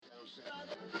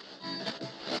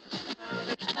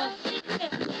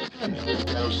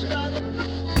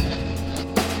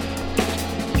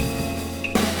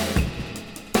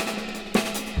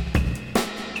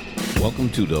Welcome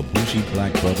to the Bougie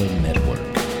Black Brother Network.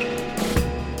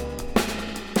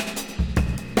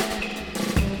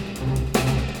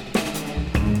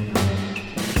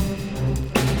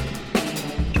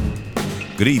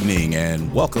 Good evening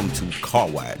and welcome to Car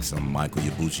Wax. I'm Michael,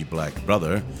 your Bougie Black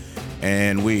Brother,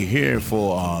 and we're here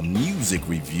for our music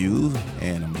review.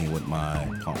 And I'm here with my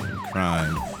partner in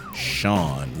crime,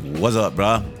 Sean. What's up,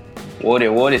 bruh?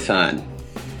 What is son?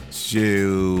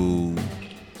 So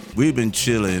we've been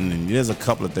chilling, and there's a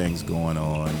couple of things going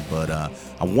on, but I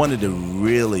wanted to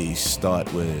really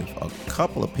start with a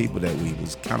couple of people that we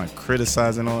was kind of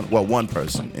criticizing on. Well, one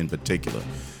person in particular.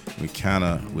 We kind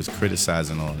of was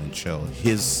criticizing on until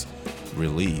his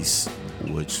release,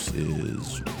 which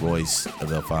is Royce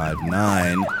the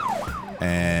 5'9",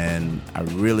 and I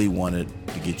really wanted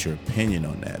to get your opinion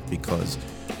on that because,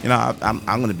 you know, I'm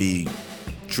going to be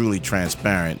truly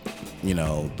transparent. You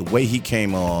know, the way he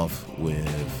came off with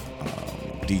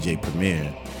DJ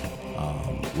Premier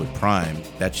with Prime,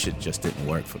 that shit just didn't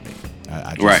work for me.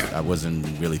 I wasn't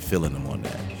really feeling him on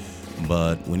that.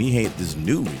 But when he had this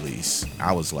new release,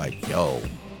 I was like, yo,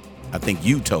 I think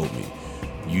you told me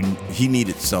he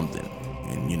needed something.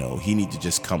 And, you know, he needed to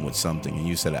just come with something. And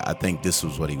you said, I think this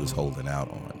was what he was holding out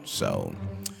on. So,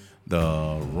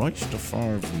 the Royce the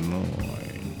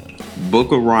 5'9".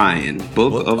 Book of Ryan.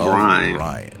 Book of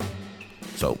Ryan.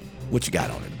 So, what you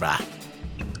got on it, brah?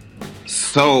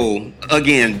 So,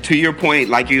 again, to your point,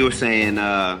 like you were saying,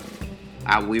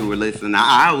 we were listening.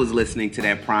 I was listening to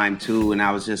that Prime too, and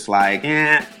I was just like,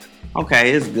 yeah,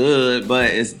 okay, it's good, but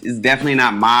it's definitely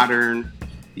not modern.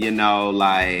 You know,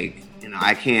 like, you know,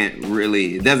 I can't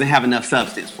really. It doesn't have enough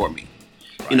substance for me.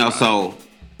 Right, so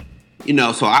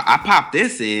I popped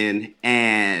this in,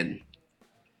 and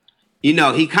you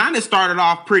know, he kind of started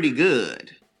off pretty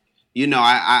good. You know,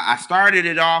 I started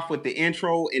it off with the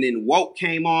intro, and then Woke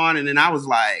came on, and then I was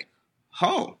like,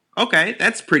 oh. Okay,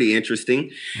 that's pretty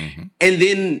interesting. Mm-hmm.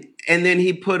 And then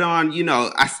he put on, you know,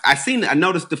 I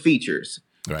noticed the features.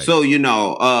 Right. So, you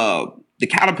know, the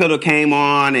Caterpillar came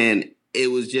on and it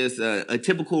was just a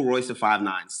typical Royce the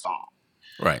 5'9" song.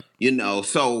 Right. You know,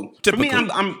 so typical. For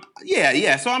me,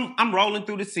 So I'm rolling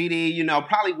through the CD, you know,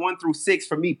 probably 1 through 6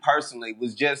 for me personally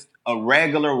was just a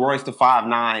regular Royce the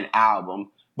 5'9"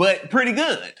 album, but pretty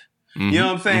good. Mm-hmm. You know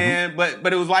what I'm saying? Mm-hmm.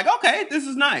 But it was like, okay, this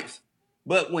is nice.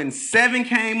 But when 7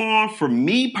 came on, for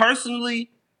me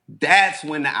personally, that's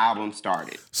when the album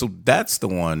started. So that's the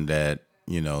one that,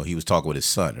 you know, he was talking with his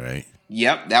son, right?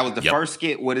 Yep, that was the first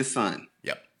skit with his son.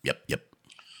 Yep.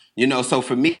 You know, so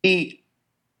for me,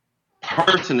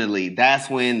 personally, that's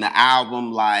when the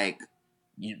album, like,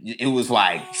 it was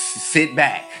like, sit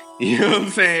back. You know what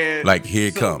I'm saying? Like, here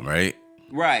it come, right?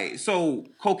 Right. So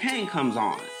Cocaine comes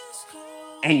on,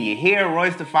 and you hear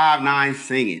Royce the 5'9"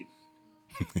 singing.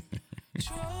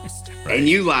 Right. And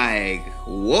you like,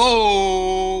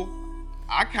 whoa,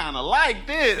 I kind of like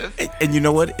this. And you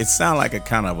know what? It sounded like a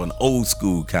kind of an old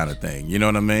school kind of thing. You know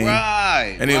what I mean?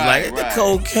 Right. And he was like, the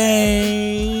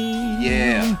cocaine.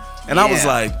 Yeah. And I was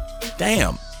like,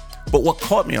 damn. But what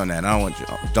caught me on that,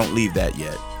 don't leave that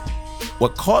yet.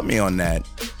 What caught me on that,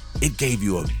 it gave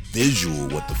you a visual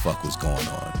what the fuck was going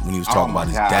on. When he was talking about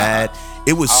his dad,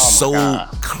 it was so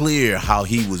clear how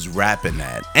he was rapping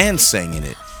that and singing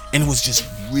it. And it was just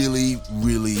really,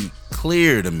 really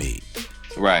clear to me.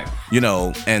 Right. You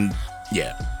know, and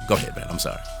yeah, go ahead, man. I'm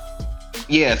sorry.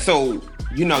 Yeah, so,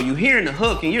 you know, you hearing the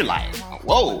hook and you're like,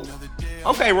 whoa,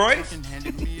 okay, Royce.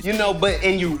 You know,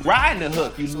 and you riding the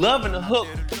hook, you loving the hook,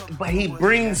 but he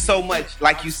brings so much,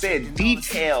 like you said,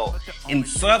 detail and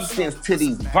substance to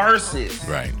these verses.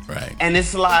 Right. And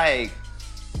it's like,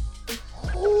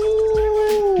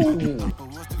 ooh.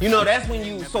 You know, that's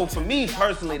when so for me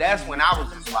personally, that's when I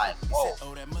was just like, whoa.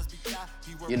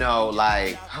 You know,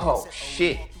 like, oh,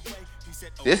 shit.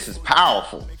 This is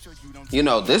powerful. You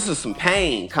know, this is some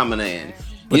pain coming in.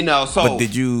 But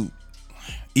did you,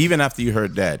 even after you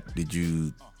heard that, did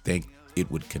you think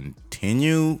it would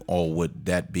continue? Or would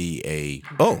that be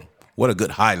what a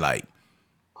good highlight?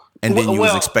 And then you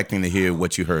was expecting to hear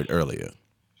what you heard earlier.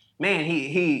 Man,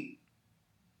 he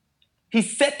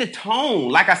set the tone.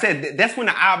 Like I said, that's when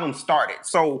the album started.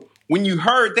 So when you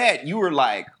heard that, you were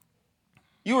like,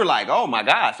 oh my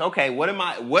gosh, okay,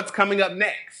 what's coming up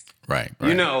next? Right.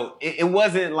 You know, it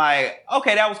wasn't like,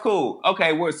 okay, that was cool.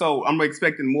 Okay, so I'm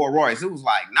expecting more Royce. It was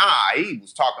like, nah, he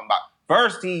was talking about,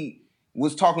 first he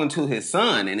was talking to his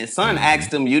son, and his son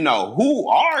asked him, you know, who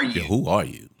are you? Yeah, who are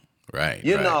you? Right.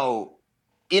 You know,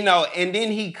 you know, and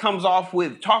then he comes off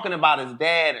with talking about his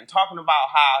dad and talking about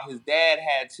how his dad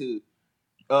had to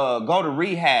go to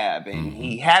rehab and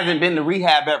he hasn't been to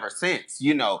rehab ever since.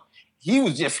 You know, he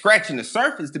was just scratching the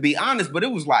surface, to be honest, but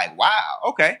it was like, wow,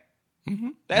 okay,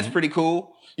 that's pretty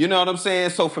cool. You know what I'm saying?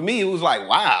 So for me, it was like,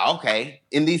 wow, okay,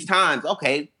 in these times,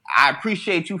 okay, I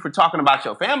appreciate you for talking about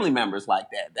your family members like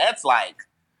that.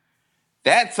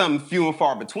 That's something few and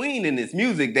far between in this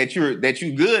music that you're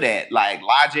good at, like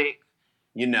Logic,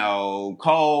 you know,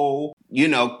 Cole, you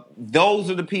know, those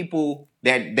are the people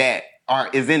that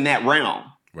is in that realm.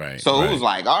 Right. So it was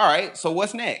like, all right, so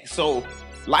what's next? So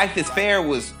Life is Fair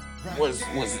was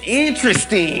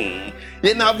interesting,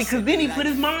 you know, because then he put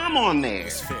his mom on there.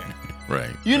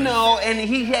 Right. You know, and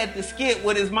he had the skit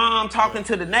with his mom talking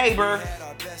to the neighbor,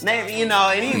 you know,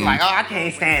 and he's like, oh, I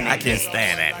can't stand that. I can't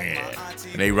stand that.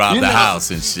 Yeah. And they robbed the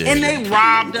house and shit. And they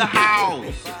robbed the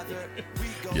house.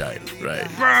 Yeah, right.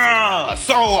 Bruh.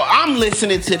 So I'm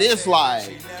listening to this like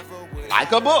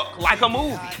a book, like a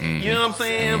movie. You know what I'm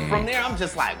saying? From there, I'm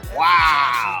just like,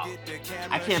 wow.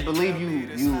 I can't believe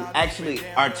you actually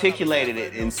articulated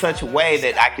it in such a way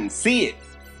that I can see it.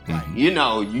 You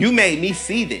know, you made me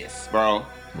see this, bro.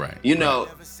 Right. You know,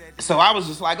 so I was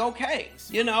just like, okay.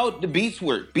 You know, the beats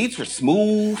were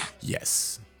smooth.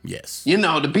 Yes. You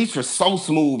know, the beats were so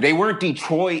smooth. They weren't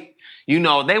Detroit. You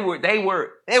know, they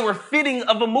were fitting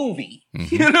of a movie.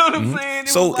 You know what I'm saying?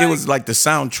 It was like the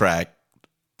soundtrack,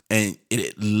 and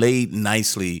it laid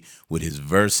nicely with his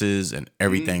verses and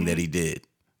everything that he did.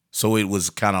 So it was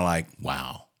kind of like,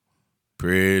 wow,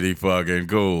 pretty fucking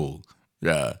cool.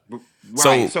 Yeah.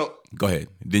 Right. So go ahead.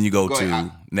 Then you go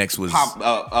to next was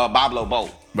Pablo Bo.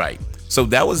 Right. So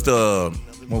that was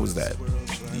what was that?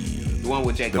 The one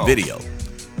with J. Cole. The video.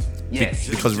 Yes.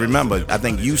 Because remember, I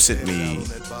think you sent me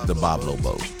the Pablo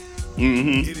Bo.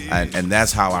 And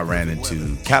that's how I ran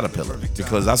into Caterpillar,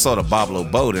 because I saw the Pablo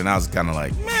Boat and I was kind of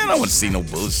like, man, I wouldn't see no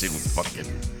bullshit with fucking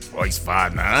Royce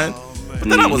 5'9". But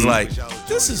then I was like,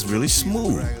 this is really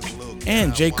smooth.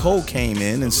 And J. Cole came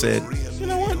in and said, you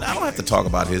know what, I don't have to talk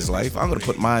about his life. I'm going to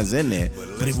put mine in there.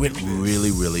 But it went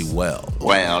really, really well.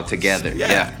 Well together,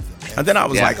 yeah. And then I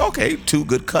was like, okay, 2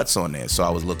 good cuts on there. So I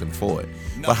was looking for it.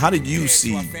 But how did you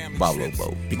see Pablo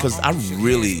Bo? Because I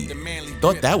really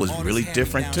thought that was really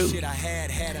different too.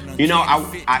 You know,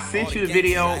 I sent you the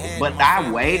video, but I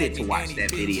waited to watch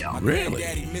that video. Really?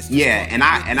 Yeah, and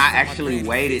I actually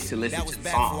waited to listen to the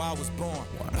song.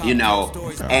 Wow. You know,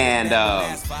 and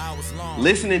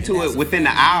listening to it within the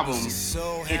album,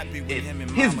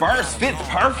 his verse fits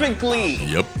perfectly.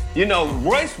 Yep. You know,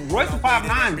 Royce the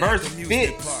 5'9" verse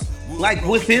fits like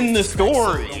within the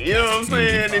story, you know what I'm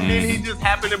saying? And then he just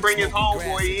happened to bring his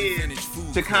homeboy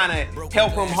in to kind of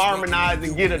help him harmonize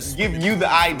and give you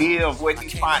the idea of what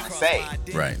he's trying to say.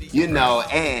 Right. You know,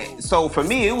 and so for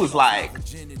me it was like,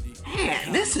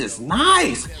 man, this is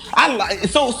nice. I like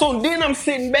so then I'm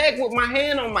sitting back with my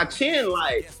hand on my chin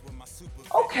like,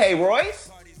 okay, Royce.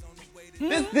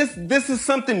 This is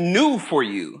something new for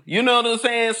you. You know what I'm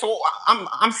saying? So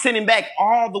I'm sitting back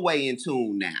all the way in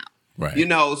tune now. Right. You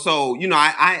know, so, you know,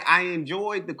 I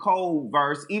enjoyed the Cole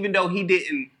verse, even though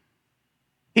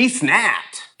he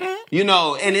snapped, you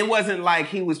know, and it wasn't like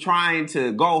he was trying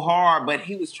to go hard, but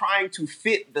he was trying to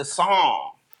fit the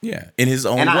song. Yeah, in his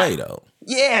own way, though.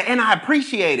 Yeah, and I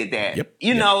appreciated that. Yep.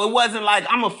 You know, it wasn't like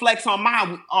I'm going to flex on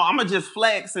I'm going to just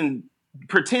flex and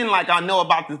pretend like I know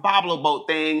about this Pablo Boat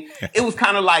thing. It was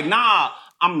kind of like, nah,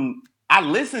 I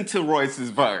listened to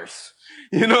Royce's verse.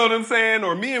 You know what I'm saying?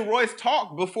 Or me and Royce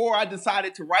talked before I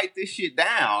decided to write this shit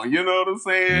down. You know what I'm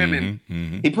saying?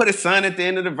 And he put his son at the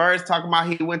end of the verse talking about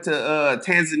he went to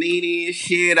Tanzania and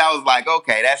shit. I was like,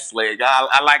 okay, that's slick.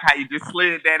 I like how you just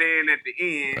slid that in at the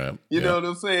end. You know what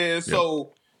I'm saying? Yep.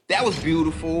 So that was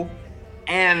beautiful.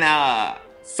 And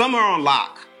Summer on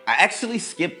Lock, I actually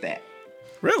skipped that.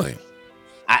 Really?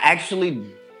 I actually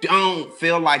don't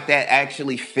feel like that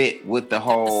actually fit with the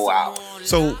whole album.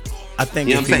 So I think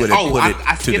if you would have put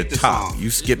it to the top,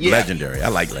 you skipped Legendary. I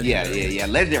like Legendary. Yeah.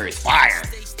 Legendary is fire.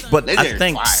 But I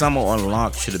think Summer on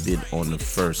Lock should have been on the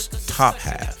first top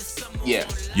half. Yeah.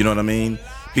 You know what I mean?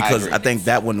 Because I think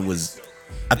that one was,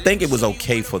 I think it was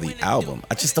okay for the album.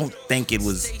 I just don't think it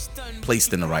was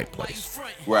placed in the right place.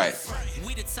 Right.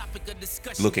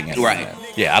 Looking at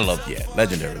it. Yeah, I love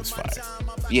Legendary was fire.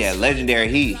 Yeah, Legendary,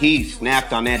 he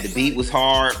snapped on that. The beat was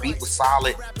hard, beat was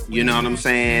solid. You know what I'm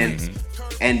saying?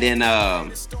 And then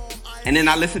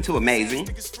I listened to Amazing.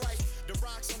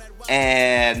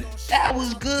 And that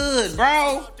was good,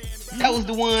 bro. That was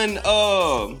the one, that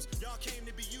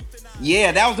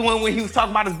was the one when he was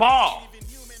talking about his ball.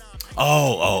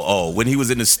 When he was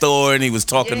in the store and he was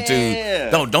talking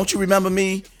to, don't you remember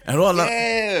me? And all that.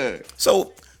 Yeah.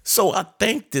 So I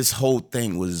think this whole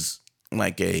thing was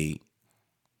like you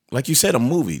said, a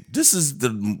movie. This is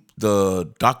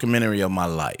the documentary of my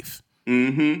life.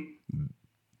 Mm-hmm.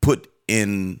 Put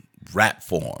in rap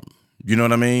form. You know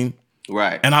what I mean?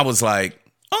 Right. And I was like,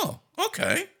 oh,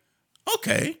 okay.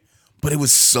 But it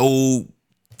was so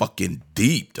fucking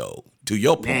deep, though. To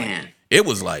your point, Man. It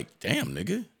was like, damn,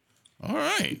 nigga. All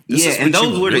right. This is and what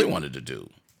those you were really wanted to do.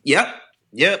 Yep.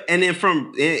 And then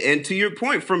and to your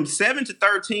point, from 7 to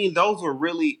 13, those were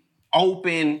really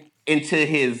open into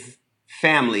his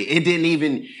family. It didn't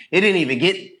even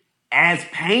get as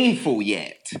painful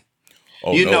yet.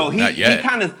 Oh, he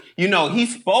kind of, he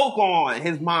spoke on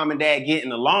his mom and dad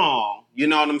getting along, you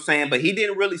know what I'm saying? But he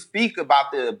didn't really speak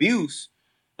about the abuse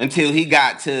until he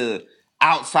got to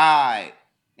Outside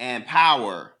and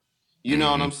Power. You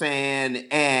know what I'm saying?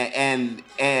 And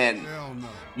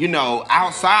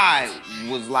Outside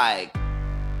was like,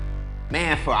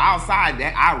 man, for Outside,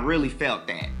 that I really felt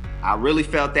that. I really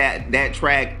felt that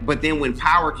track. But then when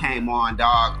Power came on,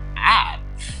 dog,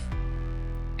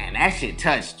 and that shit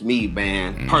touched me,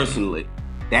 man, personally.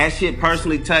 That shit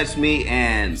personally touched me,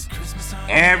 and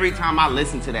every time I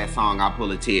listen to that song, I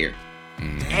pull a tear.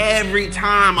 Every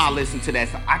time I listen to that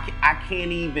song, I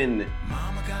can't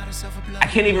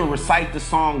even recite the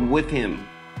song with him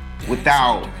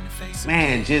without,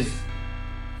 man, just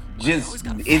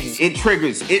it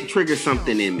triggers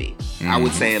something in me. I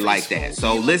would say it like that.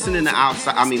 So listening to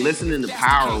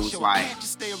Power was like,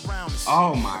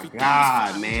 oh my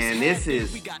God, man, this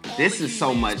is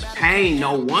so much pain.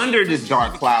 No wonder this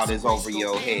dark cloud is over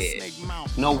your head.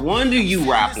 No wonder you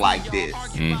rap like this.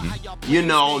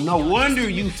 No wonder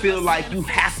you feel like you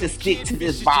have to stick to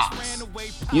this box.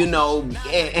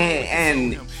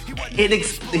 And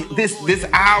this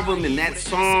album and that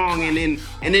song, and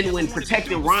then when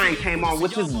Protecting Ryan came on,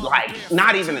 which is like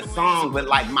not even a song, but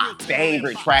like my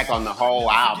favorite track on the whole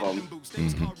album.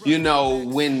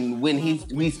 When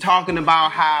he's talking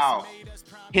about how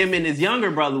him and his younger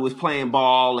brother was playing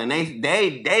ball, and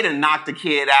they done knocked the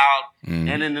kid out,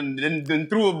 and then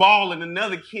threw a ball in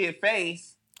another kid's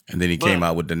face, and then he came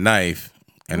out with the knife,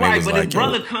 and right, but his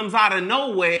brother comes out of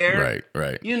nowhere,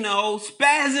 right,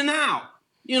 spazzing out.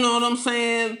 You know what I'm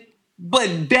saying?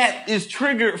 But that is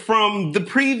triggered from the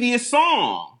previous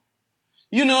song.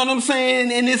 You know what I'm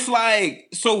saying? And it's like,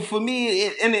 so for me,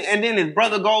 and then his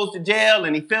brother goes to jail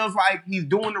and he feels like he's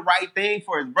doing the right thing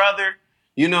for his brother.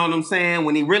 You know what I'm saying?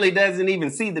 When he really doesn't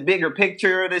even see the bigger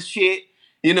picture of this shit.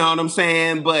 You know what I'm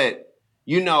saying? But,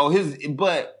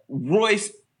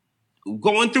 Royce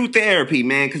going through therapy,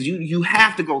 man, because you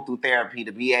have to go through therapy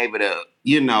to be able to,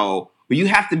 you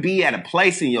have to be at a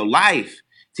place in your life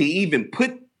to even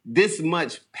put this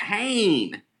much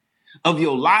pain of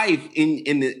your life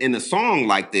in a song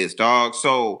like this, dog.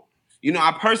 So,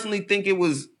 I personally think it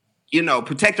was,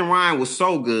 Protecting Ryan was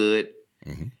so good.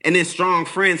 And then Strong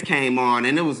Friends came on,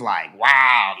 and it was like,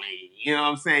 wow, man, you know what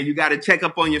I'm saying? You got to check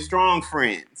up on your strong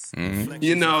friends.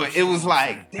 It was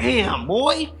like, damn,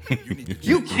 boy,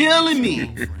 you killing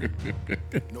me.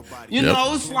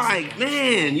 It's like,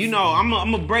 man, I'm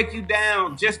going to break you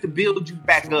down just to build you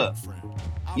back up.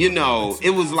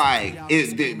 It was like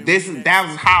that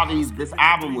was how this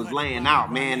album was laying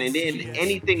out, man. And then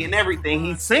Anything and Everything,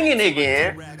 he's singing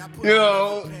again,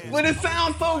 but it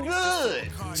sounds so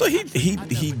good. So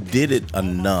he did it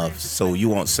enough so you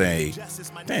won't say,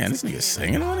 damn, this nigga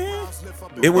singing on here.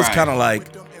 It was kind of like,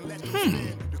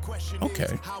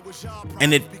 okay,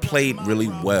 and it played really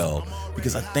well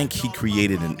because I think he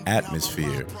created an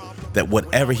atmosphere that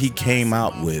whatever he came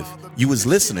out with, you was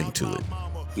listening to it.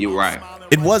 You're right.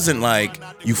 It wasn't like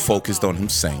you focused on him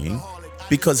singing,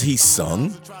 because he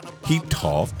sung, he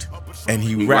talked, and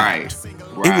he rapped.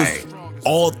 Right. It was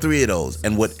all three of those.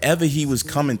 And whatever he was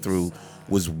coming through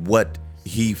was what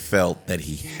he felt that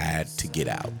he had to get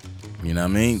out. You know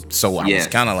what I mean? So I was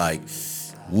kind of like,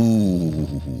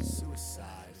 ooh.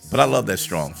 But I love that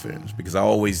Strong Friends because I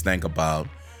always think about,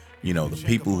 the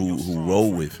people who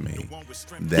roll with me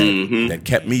that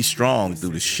kept me strong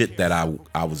through the shit that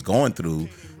I was going through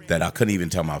that I couldn't even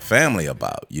tell my family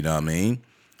about, you know what I mean?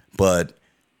 But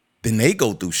then they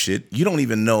go through shit. You don't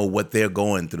even know what they're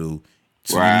going through.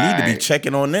 So you need to be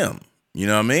checking on them. You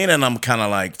know what I mean? And I'm kind of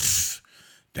like,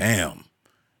 damn,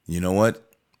 you know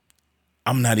what?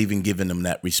 I'm not even giving them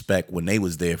that respect when they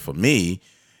was there for me.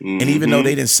 And even though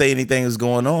they didn't say anything was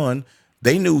going on,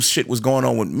 they knew shit was going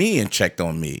on with me and checked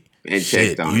on me. And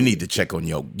shit, you need to check on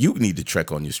your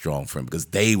strong friend because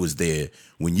they was there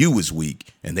when you was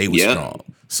weak and they was strong.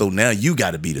 So now you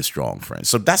got to be the strong friend.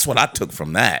 So that's what I took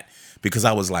from that. because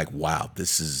I was like, wow,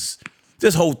 this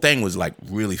whole thing was like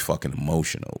really fucking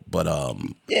emotional. But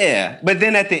yeah. But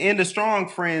then at the end of Strong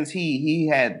Friends, he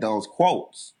had those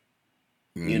quotes,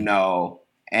 you know,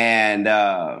 and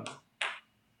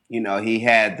he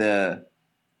had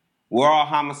we're all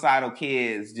homicidal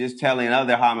kids, just telling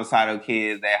other homicidal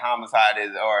kids that homicide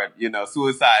is, or,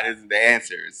 suicide isn't the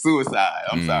answer. It's suicide.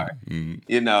 I'm sorry.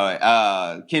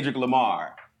 Kendrick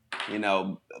Lamar,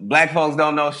 black folks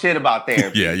don't know shit about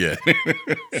therapy. Yeah.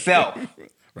 Self.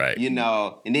 Right. And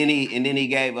then he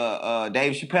gave a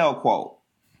Dave Chappelle quote,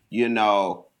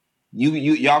 y'all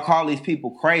call these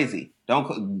people crazy.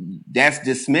 That's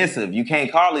dismissive. You can't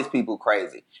call these people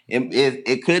crazy.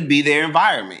 It could be their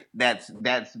environment that's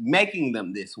making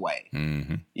them this way.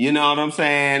 Mm-hmm. You know what I'm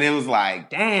saying? It was like,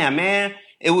 damn, man.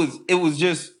 It was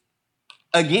just,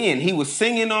 again, he was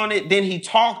singing on it. Then he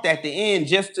talked at the end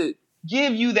just to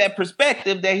give you that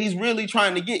perspective that he's really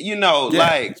trying to get,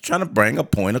 he's trying to bring a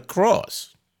point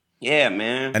across. Yeah,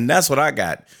 man. And that's what I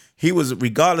got. He was,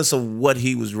 regardless of what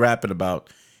he was rapping about,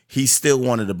 he still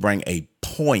wanted to bring a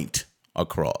point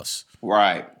across.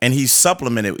 Right. And he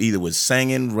supplemented either with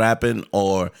singing, rapping,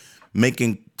 or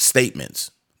making statements.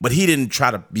 But he didn't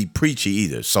try to be preachy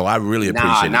either. So I really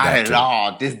appreciate that. Not at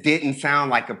all. This didn't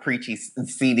sound like a preachy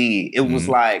CD. It was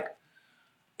like,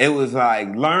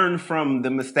 learn from the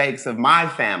mistakes of my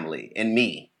family and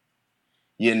me.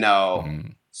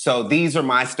 So these are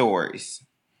my stories.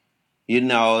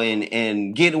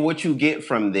 And get what you get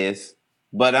from this,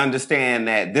 but understand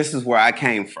that this is where I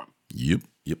came from. Yep.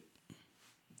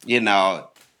 And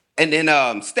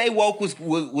then Stay Woke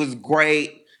was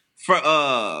great.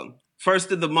 For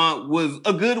First of the Month was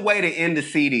a good way to end the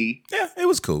CD. Yeah, it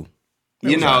was cool.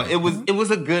 It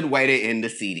was a good way to end the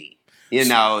CD.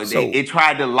 It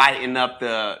tried to lighten up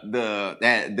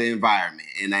the environment,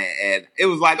 and it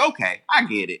was like, okay, I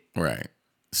get it. Right.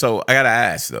 So I gotta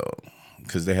ask though,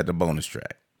 because they had the bonus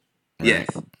track. Right? Yes.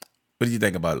 What did you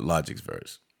think about Logic's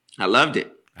verse? I loved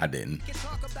it. I didn't.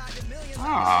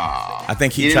 Oh, I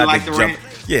think he tried to jump. Rant?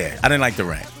 Yeah, I didn't like the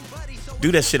rant.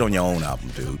 Do that shit on your own album,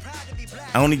 dude.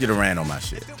 I don't need you to rant on my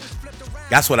shit.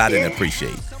 That's what I didn't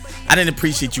appreciate. I didn't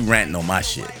appreciate you ranting on my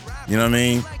shit. You know what I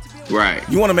mean? Right.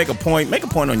 You want to make a point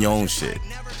on your own shit.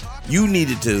 You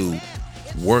needed to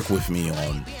work with me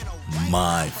on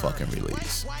my fucking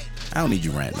release. I don't need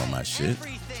you ranting on my shit.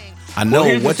 I know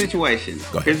here's the situation.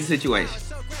 Go ahead. Here's the situation.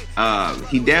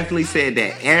 He definitely said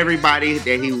that everybody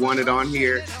that he wanted on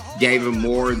here gave him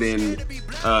more than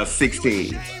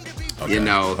 16. Okay.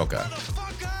 Okay.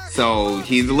 So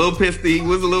he was a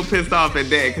little pissed off at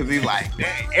that because he's like,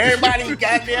 everybody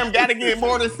goddamn got to get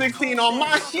more than 16 on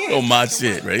my shit. On my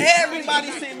shit, right?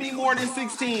 Everybody sent me more than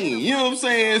 16. You know what I'm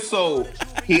saying? So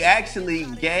he actually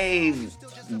gave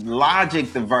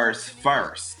Logic the verse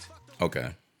first.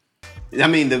 Okay. I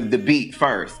mean the beat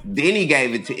first. Then he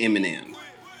gave it to Eminem.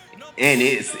 And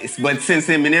but since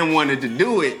Eminem wanted to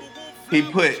do it, he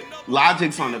put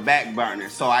Logic's on the back burner.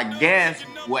 So I guess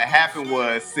what happened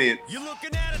was, since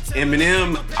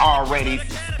Eminem already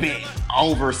spit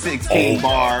over 16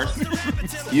 bars,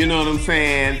 you know what I'm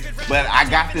saying? But I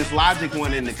got this Logic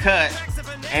one in the cut.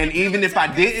 And even if I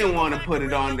didn't want to put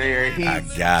it on there, I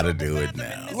gotta do it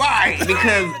now. Right,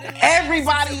 because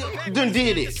everybody done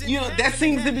did it. That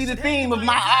seems to be the theme of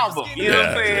my album. You know what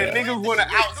I'm saying? Yeah. Niggas want to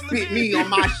outspit me on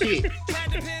my shit.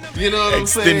 You know what I'm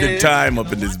saying? Extended time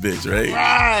up in this bitch, right?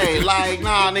 Right, like,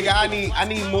 nah, nigga, I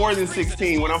need more than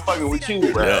 16 when I'm fucking with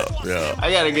you, bro. Yeah.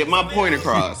 I gotta get my point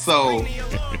across. So,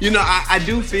 I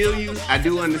do feel you. I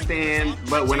do understand.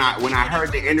 But when I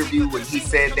heard the interview when he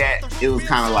said that, it was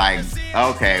kind of like,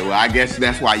 okay, well, I guess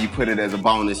that's why you put it as a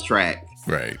bonus track.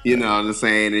 Right. You know what I'm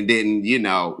saying? And didn't,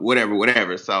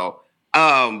 whatever. So,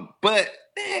 but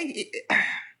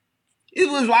it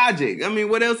was Logic. I mean,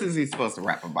 what else is he supposed to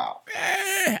rap about?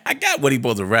 I got what he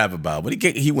supposed to rap about, but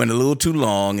he went a little too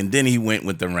long, and then he went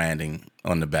with the ranting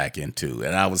on the back end too.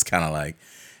 And I was kind of like,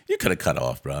 you could have cut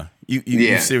off, bro.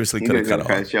 You seriously could have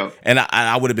cut off. And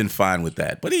I would have been fine with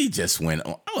that. But he just went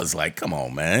on. I was like, come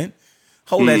on, man.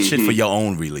 Hold that shit for your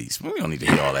own release. We don't need to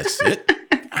hear all that shit.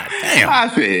 God damn.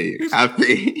 I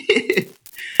feel.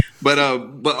 But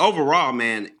overall,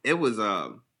 man, it was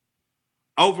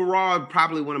overall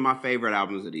probably one of my favorite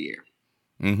albums of the year.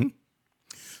 Mm-hmm.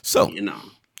 So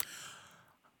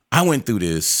I went through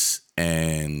this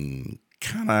and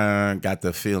kind of got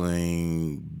the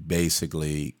feeling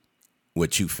basically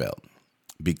what you felt,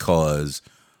 because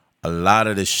a lot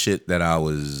of the shit that I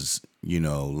was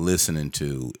listening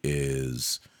to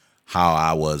is how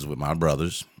I was with my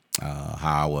brothers, how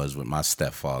I was with my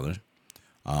stepfather,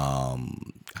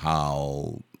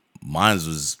 how Mine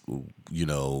was,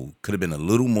 could have been a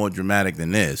little more dramatic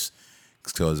than this.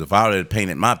 Because if I would have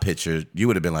painted my picture, you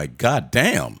would have been like, God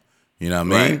damn. You know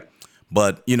what I mean? Right.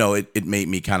 But, it made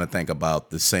me kind of think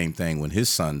about the same thing when his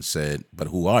son said, but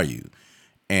who are you?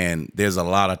 And there's a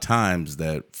lot of times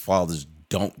that fathers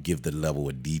don't give the level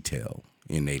of detail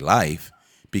in their life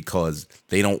because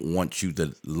they don't want you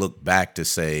to look back to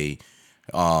say,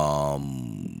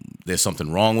 there's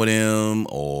something wrong with him,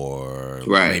 or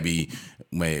Right. maybe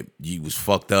he was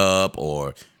fucked up,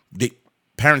 or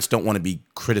parents don't want to be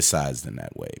criticized in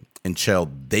that way until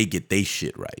they get their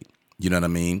shit right. You know what I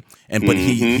mean? And but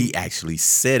he actually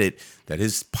said it, that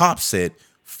his pop said,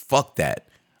 "Fuck that,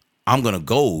 I'm gonna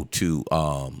go to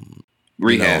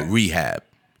rehab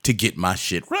to get my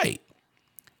shit right,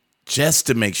 just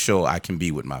to make sure I can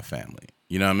be with my family."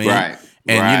 You know what I mean? Right.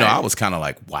 And I was kind of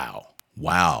like,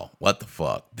 wow, what the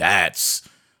fuck? That's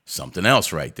something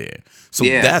else right there. So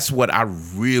that's what I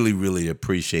really, really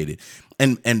appreciated.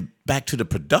 And back to the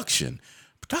production.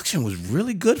 Production was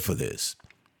really good for this.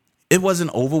 It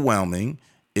wasn't overwhelming.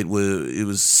 It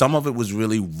was some of it was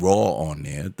really raw on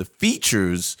there. The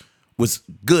features was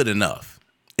good enough.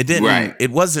 It didn't. Right.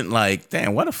 It wasn't like,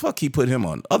 damn, why the fuck he put him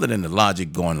on? Other than the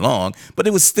Logic going long, but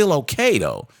it was still okay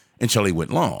though until he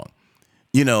went long.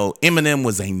 Eminem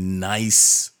was a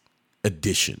nice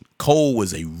addition. Cole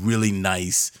was a really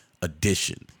nice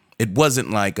addition. It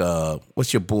wasn't like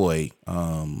what's your boy,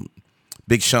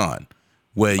 Big Sean,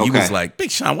 where you was like, Big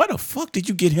Sean, why the fuck did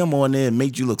you get him on there and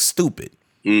made you look stupid?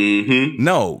 Mm-hmm.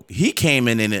 No, he came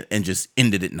in it and just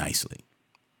ended it nicely.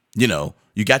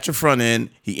 You got your front end,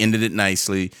 he ended it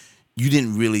nicely. You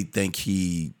didn't really think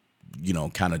he,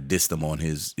 kind of dissed him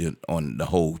on the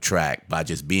whole track by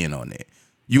just being on there.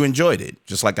 You enjoyed it,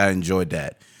 just like I enjoyed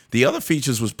that. The other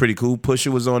features was pretty cool.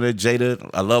 Pusha was on there. Jada,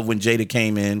 I love when Jada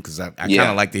came in because I kind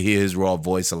of like to hear his raw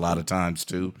voice a lot of times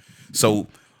too. So,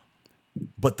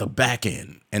 but the back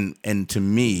end, and to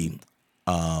me,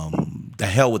 the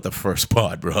hell with the first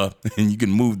part, bro. And you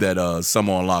can move that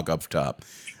Summer on Lock up top.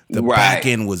 The back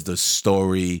end was the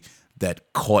story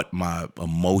that caught my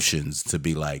emotions to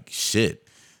be like, shit,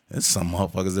 there's some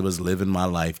motherfuckers that was living my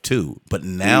life too. But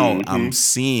now I'm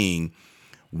seeing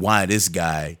why this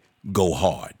guy go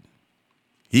hard.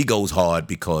 He goes hard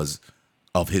because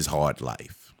of his hard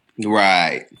life.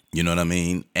 Right. You know what I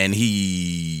mean? And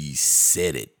he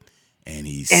said it, and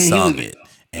he sung it,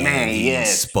 and he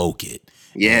spoke it,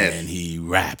 and he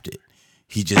rapped it.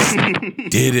 He just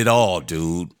did it all,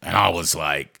 dude. And I was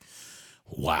like,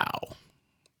 wow.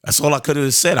 That's all I could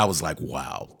have said. I was like,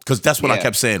 wow. Because that's what I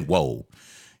kept saying, whoa.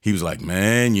 He was like,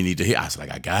 man, you need to hear. I was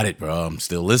like, I got it, bro. I'm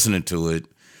still listening to it.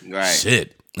 Right.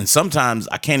 Shit. And sometimes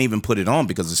I can't even put it on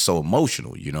because it's so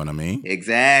emotional. You know what I mean?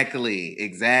 Exactly.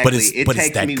 But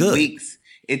it's that good. Weeks.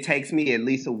 It takes me at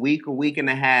least a week and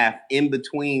a half in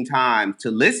between time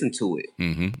to listen to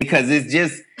it because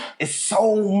it's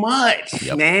so much,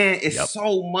 man. It's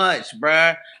so much,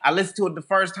 bruh. I listened to it the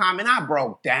first time and I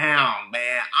broke down,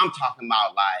 man. I'm talking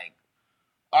about like,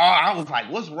 I was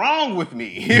like, what's wrong with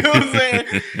me? You know what I'm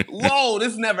saying? Whoa,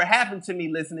 this never happened to me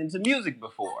listening to music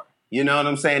before. You know what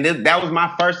I'm saying? That was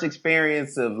my first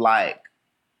experience of like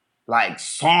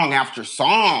song after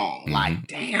song. Like,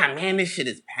 damn, man, this shit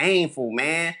is painful,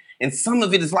 man. And some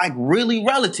of it is like really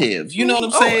relative. You know what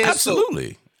I'm saying?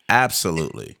 Absolutely.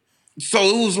 Absolutely. So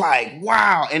it was like,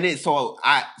 wow. And so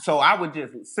I would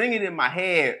just sing it in my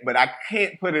head, but I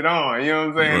can't put it on. You know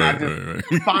what I'm saying? I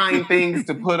just find things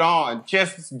to put on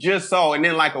just so. And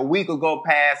then like a week will go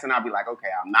past and I'll be like, okay,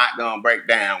 I'm not going to break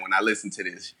down when I listen to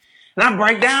this. And I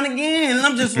break down again, and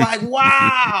I'm just like,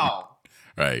 wow.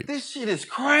 Right. This shit is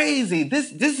crazy.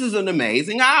 This is an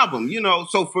amazing album,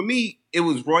 So for me, it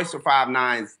was Royce da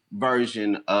 5'9"'s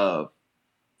version of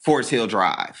Forest Hill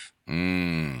Drive.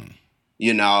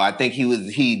 I think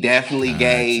he definitely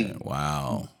gave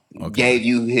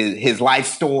you his life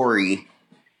story,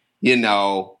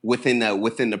 within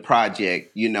the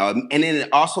project, and then it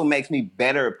also makes me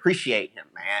better appreciate him,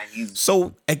 man.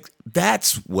 So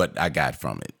that's what I got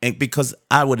from it, and because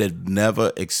I would have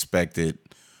never expected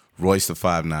Royce da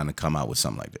 5'9" to come out with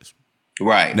something like this.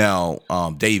 Right. Now,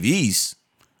 Dave East,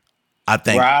 I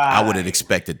think I would have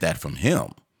expected that from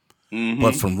him.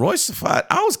 But from Royce da 5'9",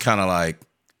 I was kind of like,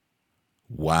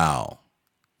 wow,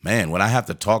 man, when I have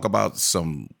to talk about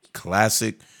some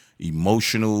classic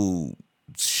emotional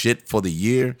shit for the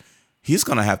year, he's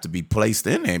going to have to be placed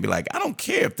in there and be like, I don't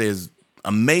care if there's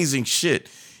amazing shit.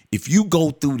 If you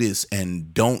go through this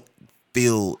and don't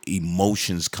feel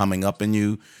emotions coming up in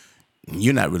you,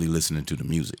 you're not really listening to the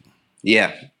music.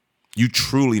 Yeah. You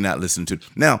truly not listening to.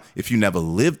 Now, if you never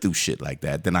lived through shit like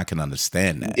that, then I can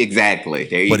understand that. Exactly.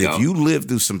 There you But go. if you live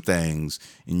through some things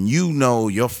and you know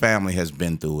your family has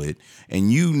been through it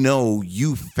and you know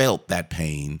you felt that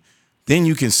pain, then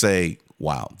you can say,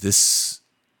 wow, this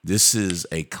is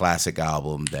a classic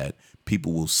album that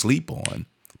people will sleep on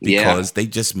because they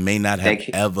just may not have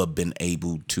ever been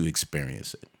able to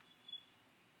experience it.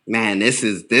 Man, this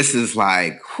is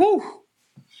like, whew.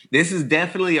 This is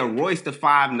definitely a Royce da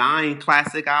 5'9"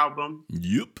 classic album.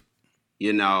 Yep.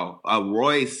 You know, a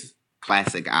Royce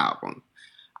classic album.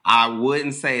 I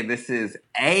wouldn't say this is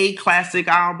a classic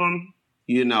album.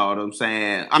 You know what I'm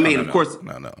saying? I mean, of course.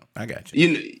 No. I got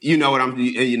you. You know what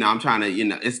I'm trying to,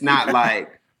 it's not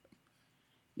like,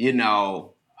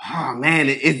 oh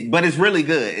man, but it's really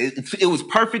good. It was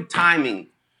perfect timing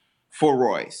for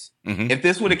Royce. Mm-hmm. If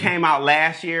this would have came out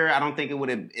last year, I don't think it would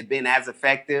have been as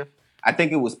effective. I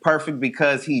think it was perfect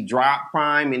because he dropped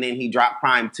Prime and then he dropped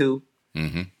Prime 2.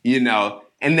 Mm-hmm.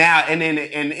 And now and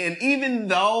even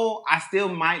though I still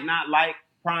might not like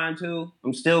Prime 2,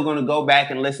 I'm still gonna go back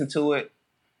and listen to it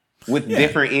with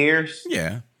different ears.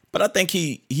 Yeah. But I think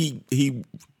he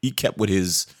kept with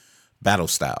his battle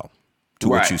style to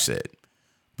what you said.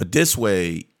 But this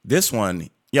one, I'm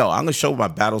gonna show my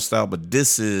battle style, but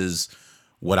this is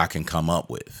what I can come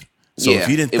up with. So if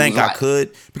you didn't think I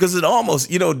could, because it almost,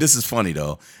 this is funny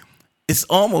though. It's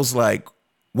almost like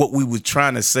what we were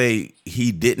trying to say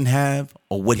he didn't have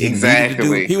or what he needed to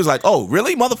do. He was like, oh,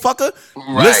 really, motherfucker?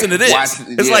 Right. Listen to this.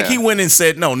 It's like he went and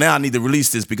said, no, now I need to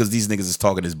release this because these niggas is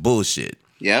talking this bullshit.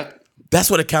 Yep. That's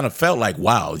what it kind of felt like.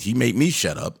 Wow, he made me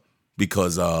shut up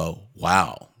because,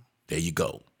 wow, there you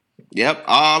go. Yep,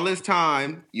 all this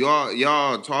time,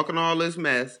 y'all talking all this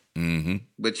mess. Mm-hmm.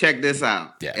 But check this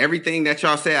out. Yeah. Everything that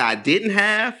y'all said I didn't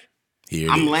have,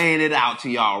 I'm laying it out to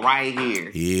y'all right here.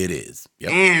 Here it is.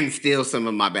 Yep. And still some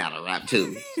of my battle rap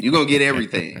too. You're going to get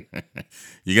everything.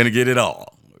 You're going to get it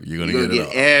all. You're going to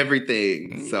get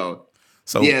everything. So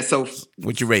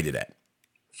what you rated at?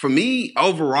 For me,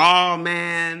 overall,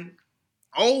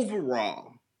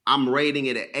 I'm rating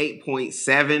it at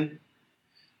 8.7.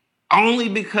 Only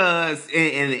because,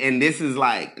 and this is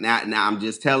like, now I'm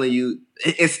just telling you,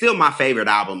 it's still my favorite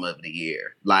album of the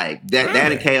year. Like that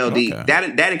and KLD, okay. that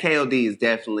and KLD is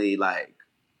definitely like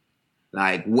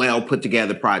well put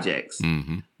together projects.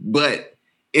 Mm-hmm. But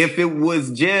if it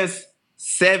was just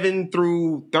 7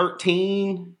 through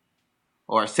 13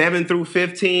 or 7 through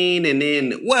 15, and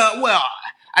then well,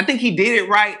 I think he did it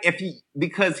right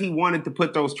because he wanted to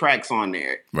put those tracks on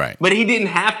there. Right. But he didn't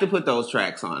have to put those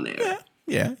tracks on there.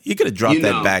 Yeah, he could have dropped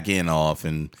that back end off,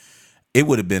 and it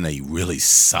would have been a really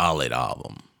solid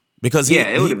album. Because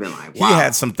it would have been like, wow. He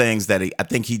had some things that I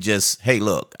think he just, hey,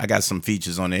 look, I got some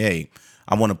features on there. Hey,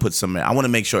 I want to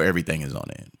make sure everything is on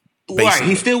there. Basically. Right,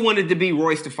 he still wanted to be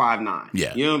Royce da 5'9".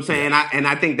 Yeah, you know what I'm saying. Yeah.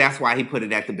 I think that's why he put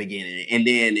it at the beginning, and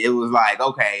then it was like,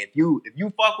 okay, if you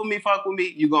fuck with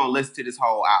me, you're gonna listen to this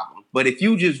whole album. But if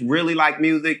you just really like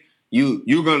music,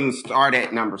 you're gonna start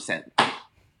at number 7.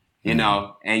 You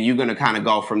know, and you're gonna kind of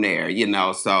go from there,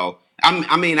 So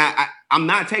I'm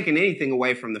not taking anything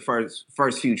away from the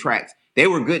first few tracks. They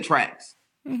were good tracks.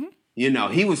 Mm-hmm.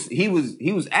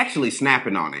 He was actually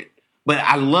snapping on it. But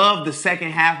I love the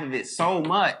second half of it so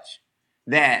much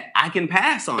that I can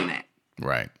pass on that.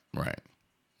 Right.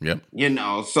 Yep.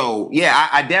 So yeah,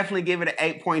 I definitely give it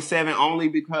an 8.7 only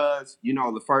because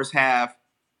the first half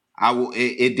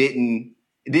it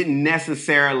didn't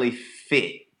necessarily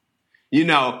fit.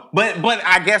 But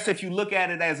I guess if you look at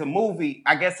it as a movie,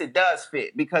 I guess it does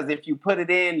fit because if you put it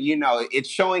in, it's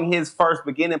showing his first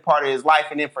beginning part of his life,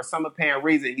 and then for some apparent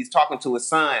reason, he's talking to his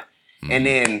son, and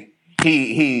then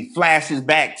he flashes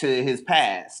back to his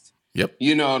past. Yep.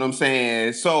 You know what I'm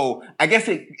saying? So I guess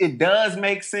it does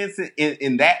make sense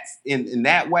in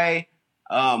that way.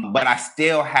 But I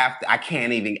still I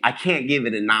can't give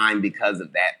it a 9 because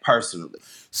of that personally.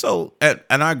 So, and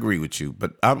I agree with you,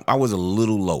 but I was a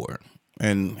little lower.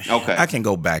 And I can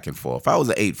go back and forth. I was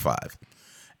an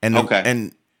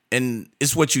 8.5. And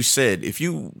it's what you said. If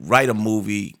you write a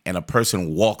movie and a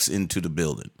person walks into the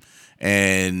building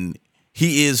and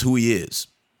he is who he is,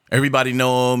 everybody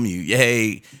know him,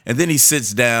 and then he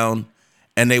sits down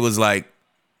and they was like,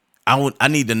 I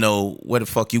need to know where the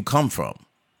fuck you come from.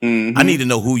 Mm-hmm. I need to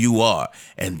know who you are.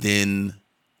 And then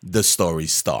the story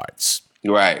starts.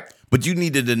 Right. But you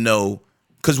needed to know,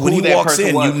 because when he walks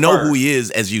in, you know who he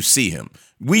is as you see him.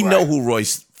 We know who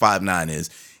Royce 5'9" is.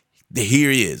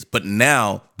 Here he is. But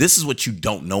now, this is what you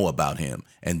don't know about him.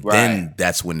 And then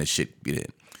that's when the shit get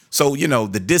in. So,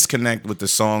 the disconnect with the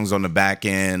songs on the back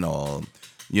end or,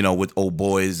 with Old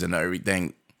Boys and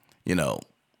everything,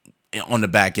 on the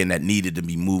back end that needed to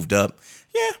be moved up,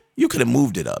 yeah, you could have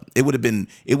moved it up. It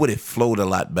would have flowed a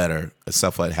lot better,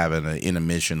 except for having an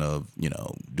intermission of,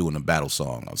 doing a battle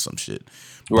song or some shit.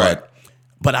 Right.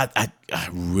 But I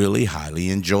really highly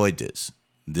enjoyed this.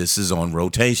 This is on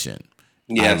rotation.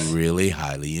 Yes. I really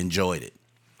highly enjoyed it.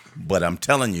 But I'm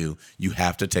telling you, you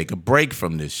have to take a break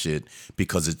from this shit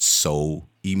because it's so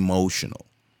emotional.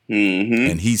 Mm-hmm.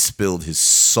 And he spilled his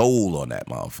soul on that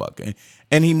motherfucker.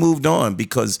 And he moved on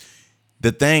because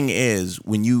the thing is,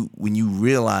 when you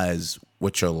realize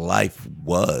what your life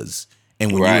was,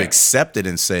 and when you accept it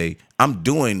and say, I'm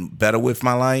doing better with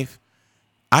my life,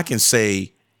 I can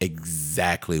say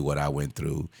exactly what I went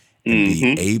through and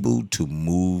be able to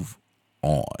move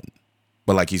on.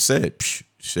 But like you said,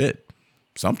 shit.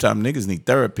 Sometimes niggas need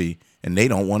therapy and they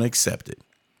don't want to accept it.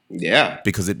 Yeah.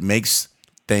 Because it makes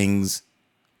things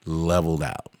leveled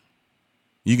out.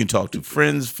 You can talk to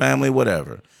friends, family,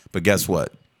 whatever. But guess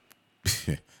what?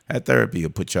 That therapy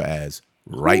will put your ass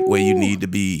right where you need to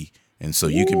be. And so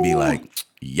you can be like,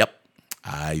 yep,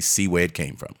 I see where it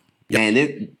came from. Yep.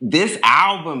 Man, this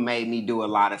album made me do a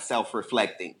lot of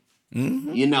self-reflecting.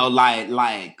 Mm-hmm.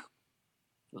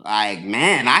 Like,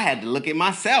 man, I had to look at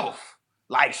myself.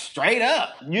 Like, straight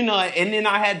up, and then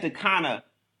I had to kind of,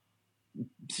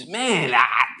 man,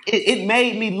 it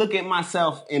made me look at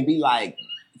myself and be like,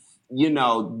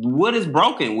 what is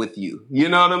broken with you? You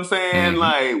know what I'm saying?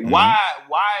 Mm-hmm. Like,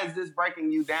 why is this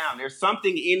breaking you down? There's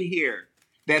something in here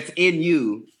that's in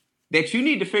you that you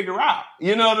need to figure out.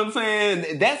 You know what I'm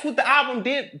saying? That's what the album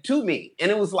did to me.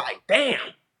 And it was like, damn,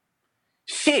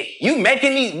 shit, you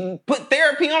making me put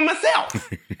therapy on myself.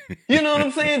 You know what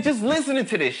I'm saying? Just listening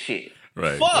to this shit.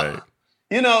 Right. Fuck.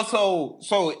 Right. So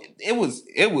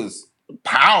it was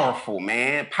powerful,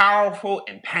 man. Powerful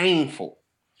and painful.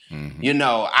 Mm-hmm.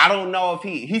 I don't know if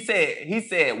he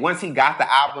said once he got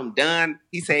the album done,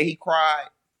 he said he cried.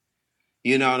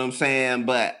 You know what I'm saying?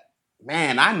 But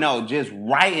man, I know just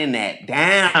writing that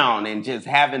down and just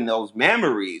having those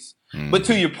memories. Mm-hmm. But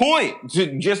to your point,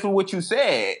 just what you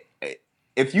said,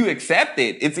 if you accept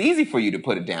it, it's easy for you to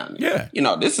put it down there.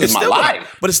 Yeah. This is my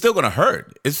life. But it's still gonna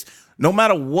hurt. It's no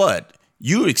matter what,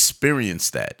 you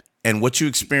experience that. And what you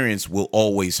experience will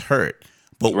always hurt.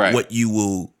 But what you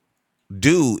will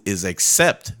do is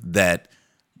accept that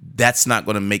that's not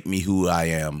going to make me who I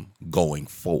am going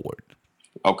forward.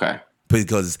 Okay.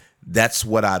 Because that's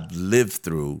what I've lived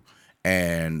through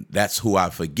and that's who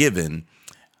I've forgiven.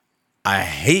 I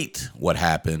hate what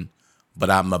happened,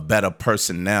 but I'm a better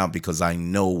person now because I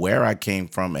know where I came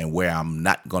from and where I'm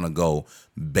not going to go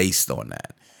based on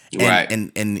that.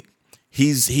 And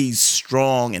he's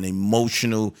strong and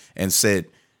emotional and said,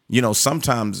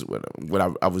 sometimes what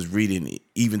I was reading,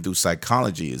 even through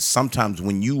psychology, is sometimes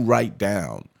when you write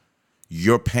down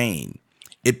your pain,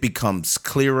 it becomes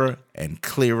clearer and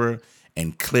clearer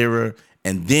and clearer.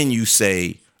 And then you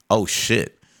say, oh,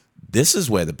 shit, this is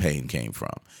where the pain came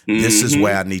from. Mm-hmm. This is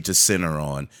where I need to center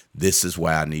on. This is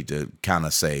where I need to kind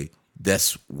of say,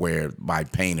 that's where my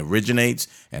pain originates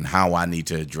and how I need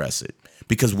to address it.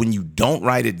 Because when you don't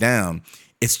write it down,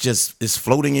 it's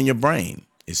floating in your brain.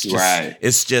 It's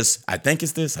just, I think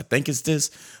it's this, I think it's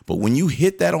this. But when you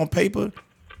hit that on paper,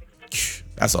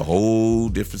 that's a whole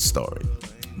different story.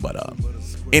 But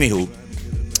anywho,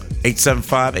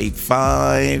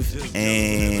 87585,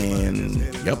 and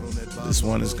yep, this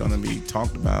one is going to be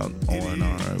talked about on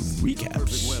our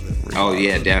recaps. Oh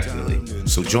yeah, definitely.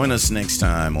 So join us next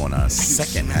time on our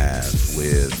second half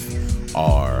with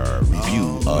our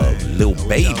review of Lil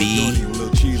Baby,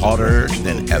 Harder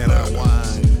Than Ever.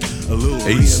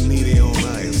 Peace.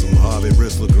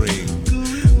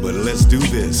 But let's do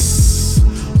this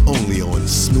only on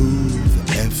Smooth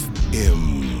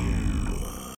FM.